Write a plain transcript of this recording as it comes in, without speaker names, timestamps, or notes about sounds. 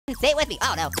Say it with me.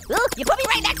 Oh, no. Ooh, you put me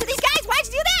right next to these guys? Why'd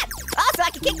you do that? Oh, so I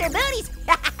can kick their booties.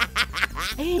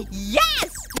 Yes!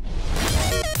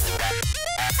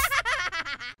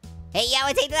 Hey, yo,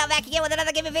 it's Ethan back again with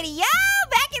another gaming video.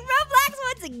 Back in Roblox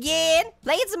once again.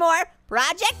 Playing some more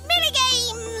Project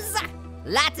Minigames.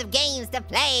 Lots of games to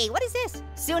play. What is this?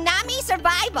 Tsunami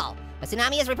Survival. A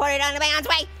tsunami is reported on the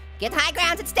way. Get to high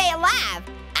grounds and stay alive.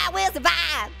 I will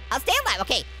survive. I'll stay alive.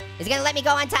 Okay. Is it gonna let me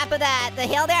go on top of the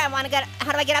hill there? I wanna get,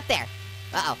 how do I get up there?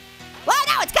 Uh-oh. Whoa,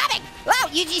 no, it's coming. Whoa,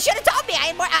 you should have told me.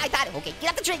 I thought, okay,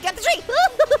 get up the tree, get up the tree.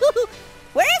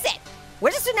 Where is it?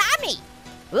 Where's the tsunami?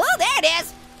 Oh, there it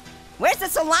is. Where's the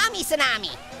salami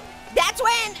tsunami? That's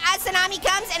when a tsunami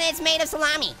comes and it's made of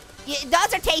salami.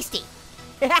 Those are tasty.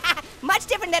 Much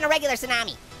different than a regular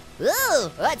tsunami. Ooh,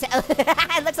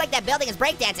 it looks like that building is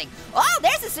breakdancing. Oh,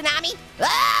 there's a tsunami.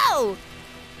 Oh,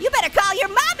 you better call your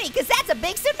mommy, because that's a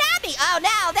big tsunami. Oh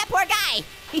no, that poor guy,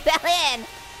 he fell in.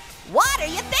 What are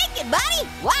you thinking, buddy?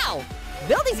 Wow,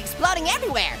 buildings exploding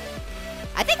everywhere.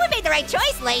 I think we made the right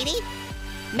choice, lady.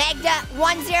 Magda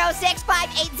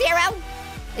 106580.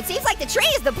 It seems like the tree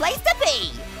is the place to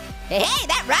be. Hey,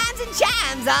 that rhymes and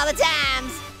chimes all the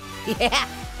times. Yeah,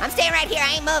 I'm staying right here,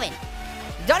 I ain't moving.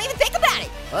 Don't even think about it.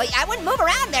 Well, I wouldn't move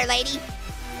around there, lady.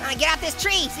 I'm gonna get off this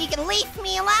tree so you can leave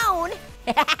me alone.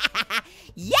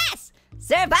 Yes,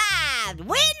 survived,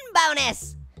 win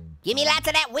bonus. Give me lots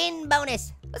of that win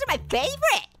bonus. Those are my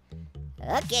favorite.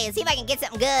 Okay, let's see if I can get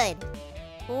something good.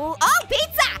 Ooh, oh,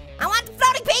 pizza. I want the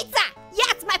floating pizza.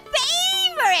 Yes, my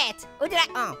favorite.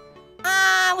 Oh,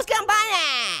 I was gonna buy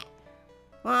that.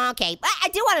 Okay, but I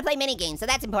do want to play minigames, so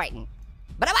that's important.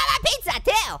 But I want my pizza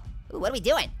too. Ooh, what are we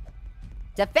doing?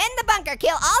 Defend the bunker,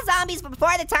 kill all zombies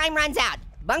before the time runs out.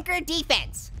 Bunker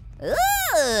defense.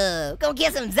 Ooh, go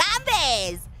kill some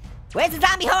zombies. Where's the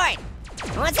zombie horde?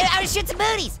 I want to shoot some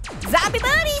booties. Zombie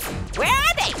booties? Where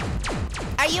are they?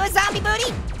 Are you a zombie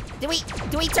booty? Do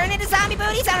we turn into zombie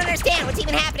booties? I don't understand what's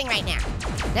even happening right now.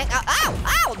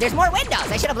 Oh, there's more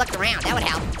windows. I should have looked around, that would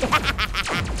help.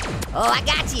 Oh, I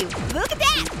got you. Look at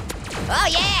that. Oh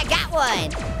yeah, I got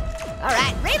one. All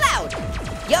right, reload.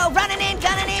 Yo, running in,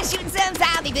 gunning in, shooting some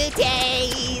zombie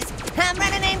booties. I'm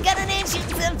running in, gunning in,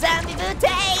 shooting some zombie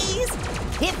booties.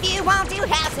 If you want to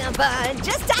have some fun,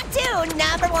 just talk to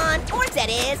number 1, FARTS that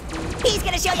is. He's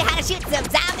gonna show you how to shoot some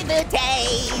zombie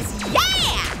booties.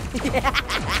 Yeah!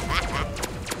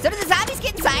 So do the zombies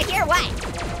get inside here, or what?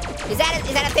 Is that a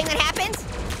thing that happens?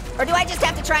 Or do I just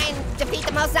have to try and defeat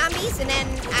the most zombies and then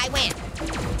I win?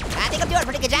 I think I'm doing a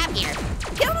pretty good job here.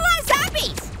 Killing a lot of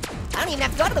zombies. I don't even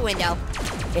have to go to the window.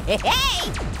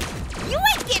 Hey, you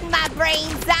ain't getting my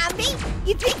brains, zombie.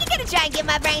 You think you're gonna try and get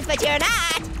my brains, but you're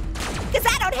not. Cause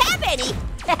I don't have any.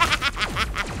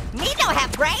 Me don't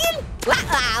have brain?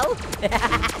 Uh-oh.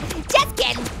 Just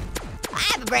kidding. I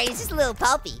have a brain, it's just a little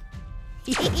pulpy.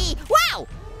 Wow!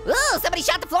 Ooh, somebody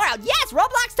shot the floor out. Yes,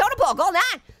 Roblox totem pole, going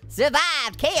on.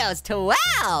 Survived, KOs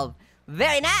 12.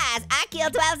 Very nice, I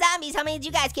killed 12 zombies. How many did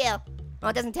you guys kill? Oh,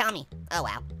 it doesn't tell me. Oh,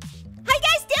 wow. How you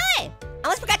guys doing? I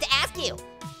almost forgot to ask you.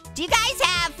 Do you guys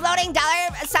have floating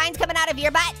dollar signs coming out of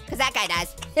your butt? Cause that guy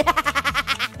does.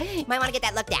 Might wanna get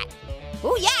that looked at.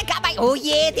 Oh yeah, I got my, oh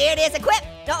yeah, there it is, equip.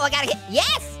 No, I gotta hit,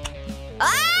 yes.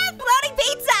 Oh, floating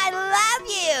pizza, I love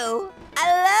you.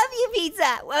 I love you,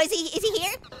 pizza. Well, is he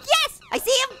here? Yes, I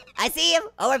see him.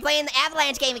 Oh, we're playing the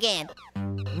avalanche game again.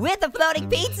 With a floating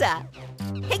pizza.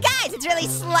 Hey guys, it's really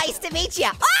slice to meet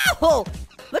ya. Oh,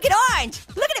 look at Orange,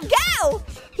 look at him go.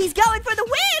 He's going for the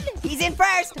win. He's in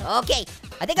first. Okay,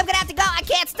 I think I'm gonna have to go. I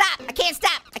can't stop.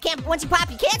 Once you pop,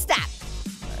 you can't stop.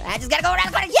 I just gotta go around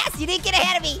the corner. Yes, you didn't get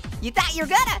ahead of me. You thought you were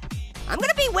gonna. I'm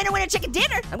gonna be winner, chicken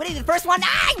dinner. I'm gonna be the first one.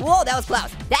 Whoa, that was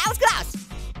close.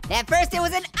 At first, it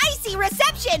was an icy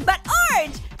reception, but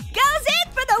Orange goes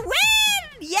in for the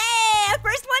win. Yeah,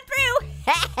 first one through.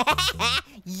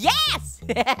 Yes.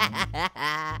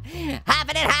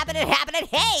 Hopping it.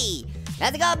 Hey,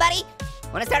 how's it going, buddy?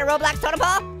 Wanna start a Roblox totem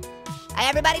pole?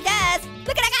 Everybody does.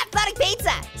 Look at, I got floating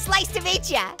pizza. Slice to meet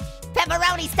ya.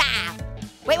 Pepperoni style.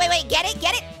 Wait, get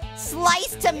it?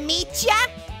 Slice to meet ya?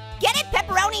 Get it,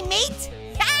 pepperoni meat?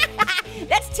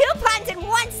 That's 2 puns in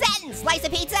 1 sentence. Slice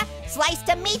of pizza, slice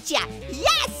to meet ya.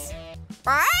 Yes!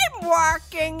 I'm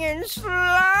walking in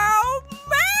slow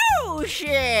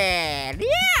motion.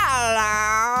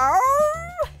 Hello.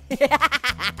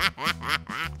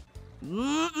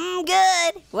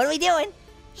 Good. What are we doing?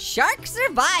 Shark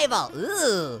survival.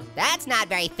 Ooh, that's not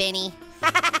very finny.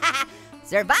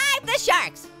 Survive the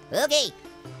sharks. Okay.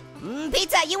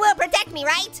 Pizza, you will protect me,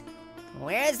 right?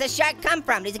 Where does the shark come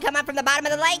from? Does it come up from the bottom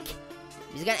of the lake?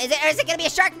 Is it gonna be a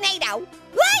sharknado?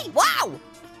 Wait, wow!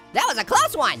 That was a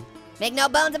close one. Make no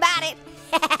bones about it.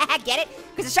 Get it?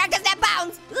 Because the shark doesn't have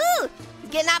bones. Ooh,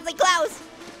 he's getting awfully close.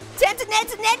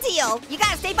 Tentaneal, you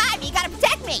gotta stay by me. You gotta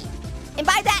protect me. And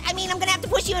by that, I mean I'm gonna have to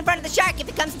push you in front of the shark if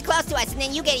it comes close to us, and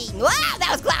then you get eaten. Wow, that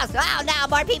was close. Oh no,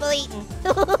 more people eating.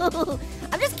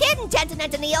 I'm just kidding,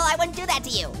 Tentaneal. I wouldn't do that to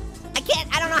you.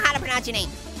 I don't know how to pronounce your name.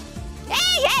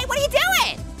 Hey, what are you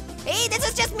doing? Hey, this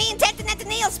is just me and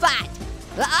Tentaneal's spot.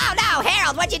 Oh no,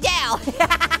 Harold, what'd you do?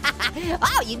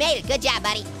 Oh, you made it. Good job,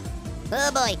 buddy.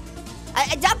 Oh boy.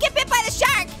 Don't get bit by the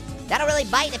shark. That'll really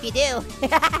bite if you do.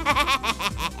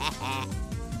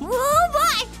 Oh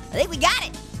boy, I think we got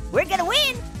it. We're gonna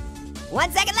win.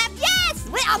 1 second left, yes!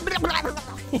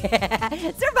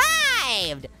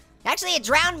 Survived! Actually, it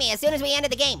drowned me as soon as we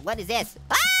ended the game. What is this?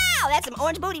 Oh, that's some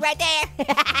orange booty right there.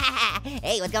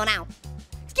 Hey, what's going on?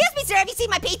 Excuse me, sir, have you seen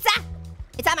my pizza?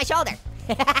 It's on my shoulder.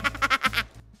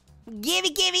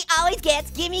 Gimme, always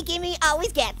gets. Gimme,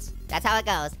 always gets. That's how it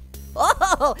goes.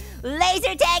 Oh,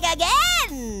 laser tag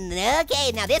again!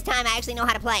 Okay, now this time I actually know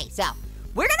how to play. So,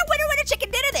 we're gonna winner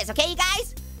chicken dinner this, okay, you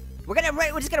guys? We're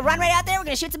just gonna run right out there. We're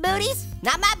gonna shoot some booties.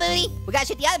 Not my booty. We gotta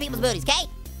shoot the other people's booties, okay?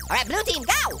 All right, blue team,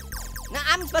 go! No,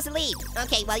 I'm supposed to lead.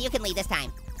 Okay, well, you can lead this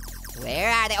time. Where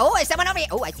are they? Oh, there's someone over here.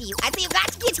 Oh, I see you. Gotcha,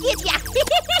 yeah.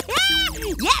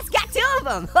 Yes, got 2 of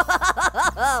them.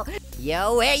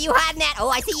 Yo, where are you hiding at? Oh,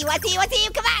 I see you.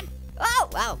 Come on.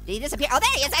 Oh, did he disappear? Oh,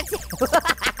 there he is. I see.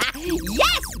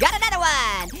 Yes, got another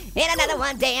one. And another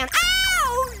one down.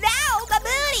 Oh, no, my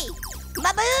booty.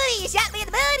 My booty, you shot me in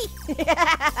the booty.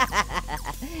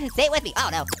 Say it with me. Oh,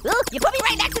 no. Ooh, you put me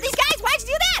right next to these guys. Why'd you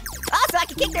do that? Oh, so I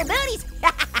can kick their booties.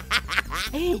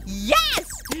 Yes!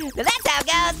 So that's how it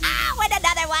goes. Oh, and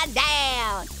another one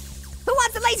down. Who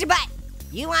wants a laser butt?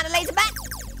 You want a laser butt?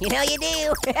 You know you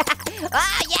do.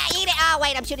 Oh, yeah, eat it. Oh,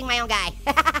 wait, I'm shooting my own guy.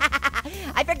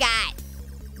 I forgot.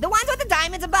 The ones with the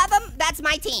diamonds above them, that's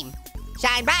my team.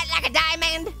 Shine bright like a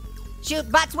diamond.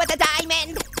 Shoot butts with a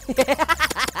diamond.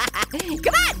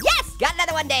 Come on, yes, got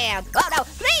another one down. Oh no,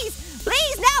 please,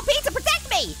 no, pizza, protect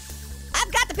me.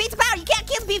 I've got the pizza power, you can't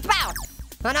kill the pizza power.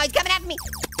 Oh no, he's coming after me.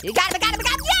 You got him,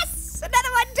 yes,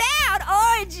 another one down.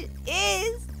 Orange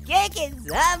is kicking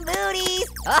some booties.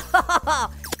 Oh,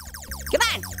 come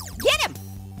on, get him.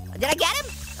 Did I get him?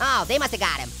 Oh, they must have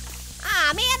got him.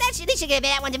 Oh man, they should give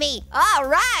that one to me. All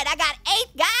right, I got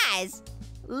 8 guys.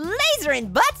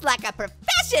 Lasering butts like a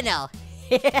professional.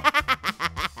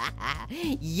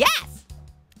 Yes!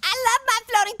 I love my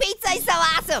floating pizza, he's so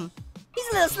awesome. He's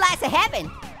a little slice of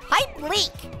heaven. Pipe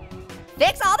leak.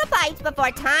 Fix all the pipes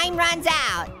before time runs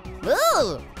out.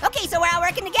 Ooh, okay, so we're all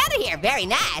working together here. Very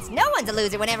nice. No one's a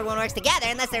loser when everyone works together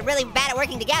unless they're really bad at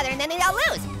working together and then they all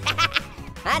lose.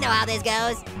 I know how this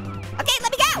goes. Okay,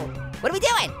 let me go. What are we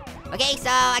doing? Okay, so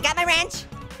I got my wrench.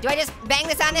 Do I just bang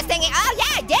this on this thing? Oh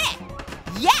yeah, I did it.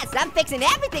 Yes, I'm fixing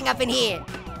everything up in here.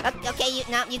 Okay,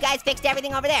 you guys fixed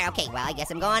everything over there. Okay, well, I guess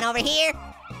I'm going over here.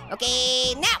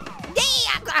 Okay, now,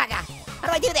 how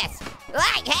do I do this?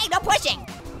 Right, hey, no pushing.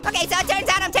 Okay, so it turns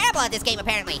out I'm terrible at this game,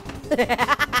 apparently.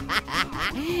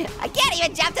 I can't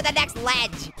even jump to the next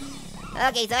ledge.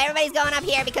 Okay, so everybody's going up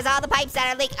here because all the pipes that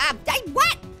are leaking.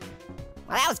 What?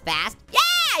 Well, that was fast. Yeah,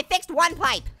 I fixed 1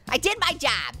 pipe. I did my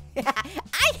job.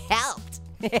 I helped.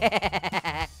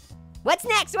 What's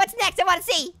next? I want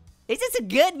to see. These are some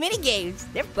good mini games.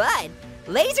 They're fun.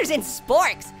 Lasers and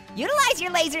sporks. Utilize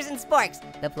your lasers and sporks.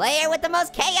 The player with the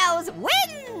most KOs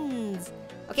wins.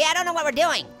 Okay, I don't know what we're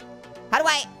doing. How do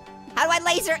I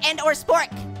laser and or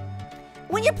spork?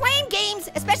 When you're playing games,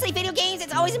 especially video games,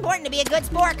 it's always important to be a good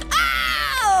spork.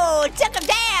 Oh, took him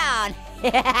down.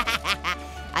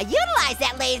 I utilized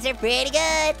that laser pretty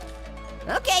good.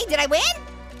 Okay, did I win?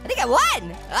 I think I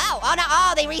won. Oh no,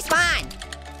 oh, they respawn.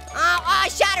 Oh, I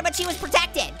shot her, but she was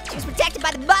protected. She was protected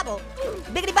by the bubble.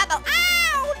 Biggity bubble.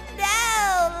 Oh,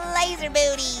 no, laser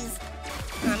booties.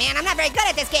 Oh, man, I'm not very good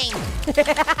at this game.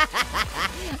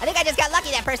 I think I just got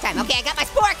lucky that first time. Okay, I got my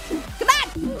spork. Come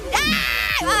on.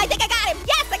 Ah! Oh, I think I got him.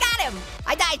 Yes, I got him.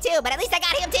 I died too, but at least I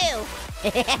got him too.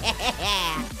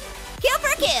 Kill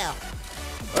for a kill.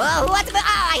 Oh, who wants to, oh,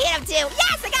 I hit him too.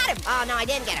 Yes, I got him. Oh, no, I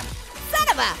didn't get him. Son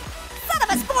of a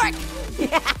spork.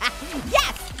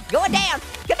 Yes. Going down.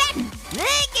 Come back.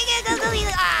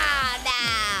 Oh,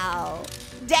 no.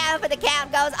 Down for the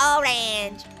count goes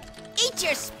orange. Eat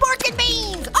your sporking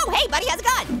beans. Oh, hey, buddy, how's it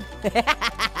going?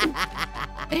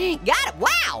 Got it.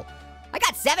 Wow. I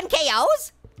got 7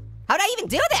 KOs? How'd I even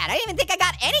do that? I didn't even think I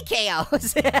got any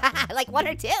KOs. Like 1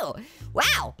 or 2.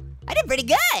 Wow. I did pretty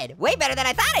good. Way better than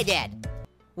I thought I did.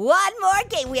 One more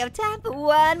game. We have time for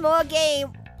one more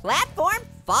game. Platform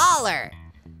Faller.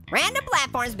 Random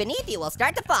platforms beneath you will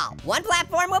start to fall. 1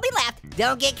 platform will be left.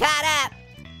 Don't get caught up.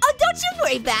 Oh, don't you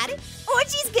worry about it.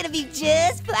 Orangey's gonna be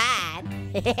just fine.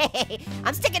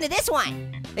 I'm sticking to this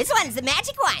one. This one's the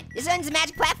magic one. This one's the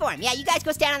magic platform. Yeah, you guys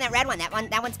go stand on that red one.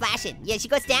 That one's flashing. Yeah, she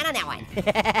goes stand on that one.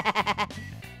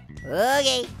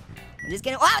 Okay. I'm just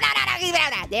gonna, oh, no.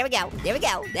 There we go.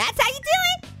 That's how you do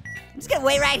it. I'm just gonna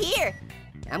wait right here.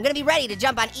 I'm gonna be ready to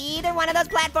jump on either one of those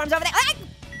platforms over there. Ah!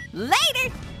 Later.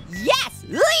 Yes.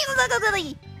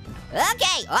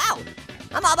 Okay. Oh,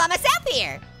 I'm all by myself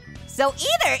here. So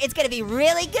either it's gonna be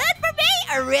really good for me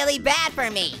or really bad for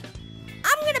me.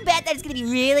 I'm gonna bet that it's gonna be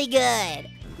really good.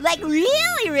 Like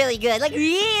really good, like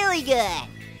really good.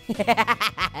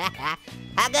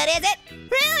 How good is it?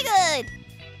 Really good.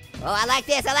 Oh, I like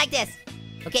this.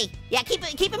 Okay, yeah, keep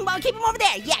him over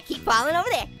there. Yeah, keep falling over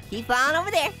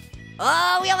there.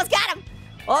 Oh, we almost got him.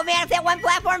 Oh man, if that one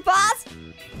platform falls.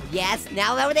 Yes,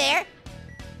 now over there.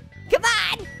 Come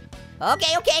on.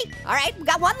 Okay. All right, we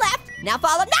got one left. Now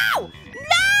follow. No,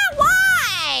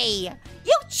 why?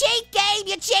 You cheat, game,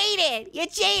 you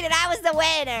cheated. I was the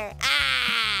winner.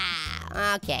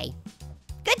 Ah, okay.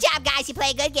 Good job, guys, you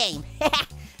play a good game. All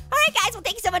right, guys, well,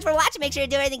 thank you so much for watching. Make sure to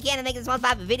do everything you can to make this most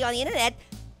popular video on the internet.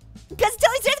 Because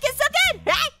until these gets so good,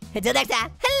 right? Until next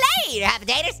time, later, hot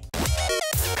potatoes.